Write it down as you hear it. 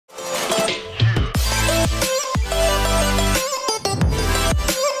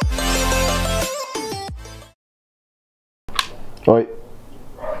Oi.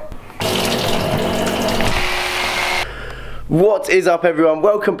 What is up, everyone?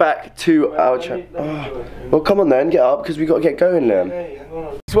 Welcome back to our channel. Oh. Well, come on then, get up because we got to get going,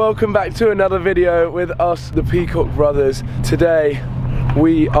 Liam. Welcome back to another video with us, the Peacock Brothers. Today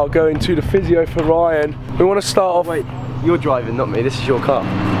we are going to the physio for Ryan. We want to start off. Wait, you're driving, not me. This is your car.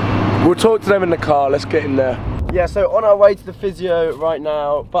 We'll talk to them in the car. Let's get in there. Yeah, so on our way to the physio right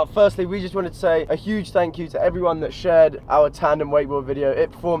now, but firstly we just wanted to say a huge thank you to everyone that shared our tandem wakeboard video.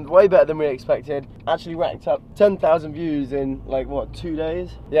 It performed way better than we expected. Actually racked up 10,000 views in like what, 2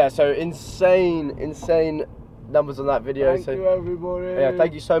 days? Yeah, so insane numbers on that video. Thank you, everybody. Yeah,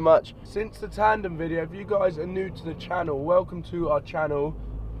 thank you so much. Since the tandem video, if you guys are new to the channel, welcome to our channel.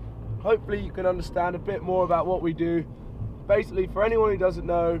 Hopefully you can understand a bit more about what we do. Basically, for anyone who doesn't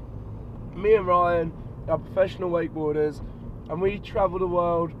know, me and Ryan are professional wakeboarders, and we travel the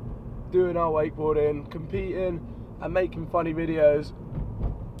world doing our wakeboarding, competing and making funny videos.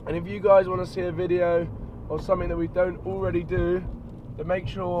 And if you guys want to see a video or something that we don't already do, then make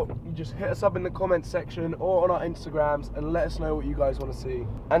sure you just hit us up in the comments section or on our Instagrams and let us know what you guys want to see.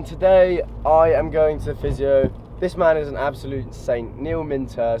 And today I am going to the physio. This man is an absolute saint. Neil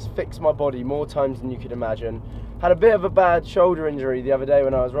Minter has fixed my body more times than you could imagine. Had a bit of a bad shoulder injury the other day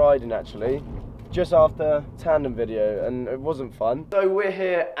when I was riding, actually, just after tandem video, and it wasn't fun. So we're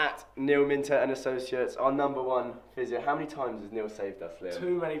here at Neil Minter and Associates, our #1 physio. How many times has Neil saved us, Liam?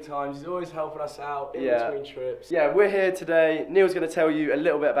 Too many times. He's always helping us out in between trips. Yeah, we're here today. Neil's going to tell you a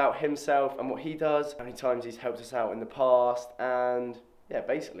little bit about himself and what he does, how many times he's helped us out in the past, and yeah,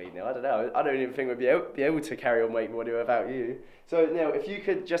 basically, Neil, I don't know. I don't even think we'd be able to carry on wakeboarding without you. So Neil, if you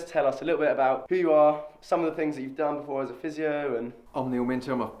could just tell us a little bit about who you are, some of the things that you've done before as a physio, and... I'm Neil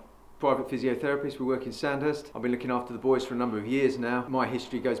Minter. I'm a private physiotherapist. We work in Sandhurst. I've been looking after the boys for a number of years now. My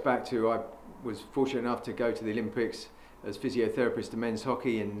history goes back to, I was fortunate enough to go to the Olympics as physiotherapist to men's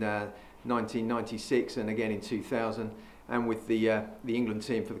hockey in 1996 and again in 2000, and with the England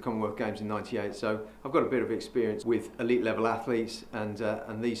team for the Commonwealth Games in '98. So I've got a bit of experience with elite level athletes, and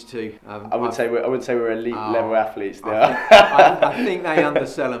these two. I wouldn't say we're elite level athletes. I think they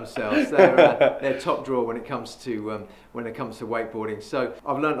undersell themselves. They're top drawer when it comes to wakeboarding. So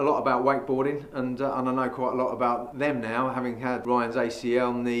I've learned a lot about wakeboarding, and I know quite a lot about them now, having had Ryan's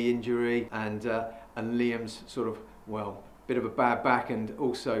ACL knee injury and Liam's sort of, well, bit of a bad back, and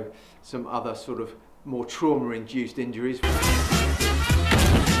also some other sort of more trauma-induced injuries. With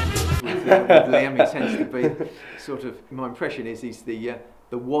Liam, he tends to be sort of, my impression is he's the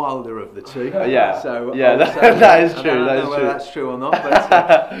wilder of the two. Yeah. So yeah, that is true. I don't know whether that's true or not,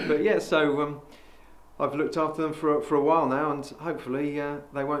 but yeah. So I've looked after them for a while now, and hopefully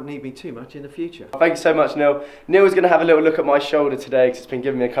they won't need me too much in the future. Thank you so much, Neil. Neil's going to have a little look at my shoulder today because it's been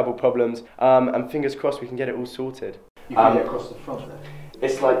giving me a couple problems, and fingers crossed we can get it all sorted. You can get across the front there.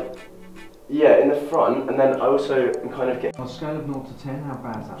 It's like, yeah, in the front, and then I also am kind of getting... On a scale of 0 to 10, how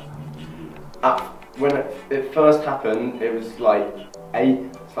bad is that? When it first happened, it was like 8.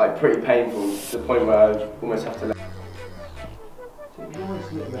 It's like pretty painful to the point where I almost have to let... You're always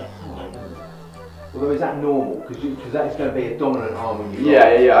a little bit high, isn't it? Although is that normal? Because that is going to be a dominant arm when you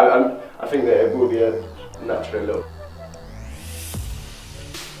ride. Yeah. I think that it will be a natural look.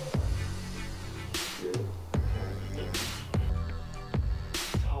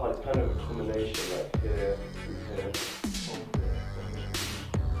 It's hard. It's kind of a combination, like here, here.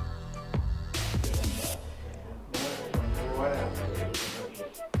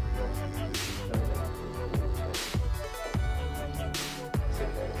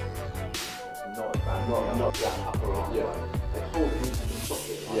 Not that upper arm. Yeah. They hold into the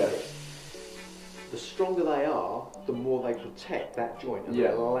socket like this. The stronger they are, the more they protect that joint, and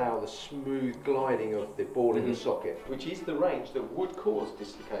they'll allow the smooth gliding of the ball in the socket, which is the range that would cause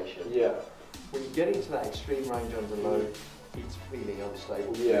dislocation. Yeah. When you get into that extreme range under load, it's feeling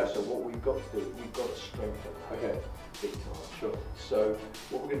unstable. Yeah. So what we've got to do, we've got to strengthen that. Okay. Big time. Sure. So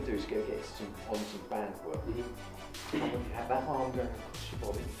what we're going to do is get on some band work. And when you have that arm going across your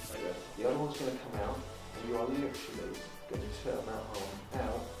body, the other one's going to come out, and you are literally going to turn that arm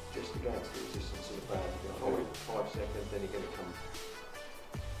out just to go into the resistance of the band. You're going to hold it for 5 seconds, then you're going to come.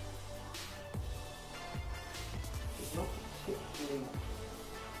 It's not particularly,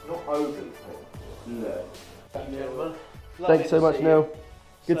 not overly painful. No. Thanks so much, Neil.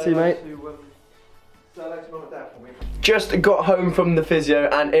 Good to see you, mate. So hello to Mum and Dad for me. Just got home from the physio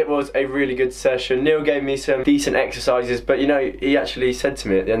and it was a really good session. Neil gave me some decent exercises, but you know, he actually said to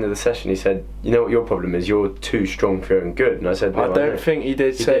me at the end of the session, he said, you know what your problem is, you're too strong for it and good. And I said, no, I don't think he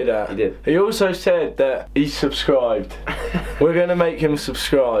did say that. He did. He also said that he's subscribed. We're going to make him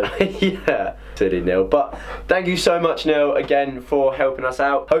subscribe. Yeah. Silly Neil. But thank you so much, Neil, again for helping us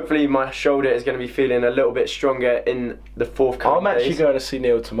out. Hopefully my shoulder is going to be feeling a little bit stronger in the forthcoming I'm actually days. going to see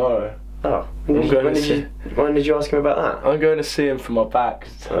Neil tomorrow. Oh, when did you ask him about that? I'm going to see him for my back.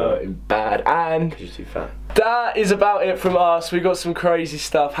 It's hurting bad. And Because you're too fat. that is about it from us. We've got some crazy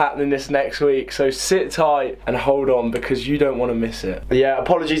stuff happening this next week, so sit tight and hold on because you don't want to miss it. Yeah,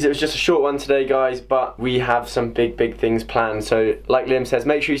 apologies, it was just a short one today, guys, but we have some big things planned. So like Liam says,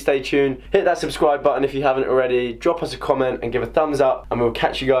 make sure you stay tuned, hit that subscribe button if you haven't already, drop us a comment and give a thumbs up, and we'll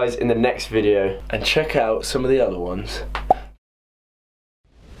catch you guys in the next video. And check out some of the other ones.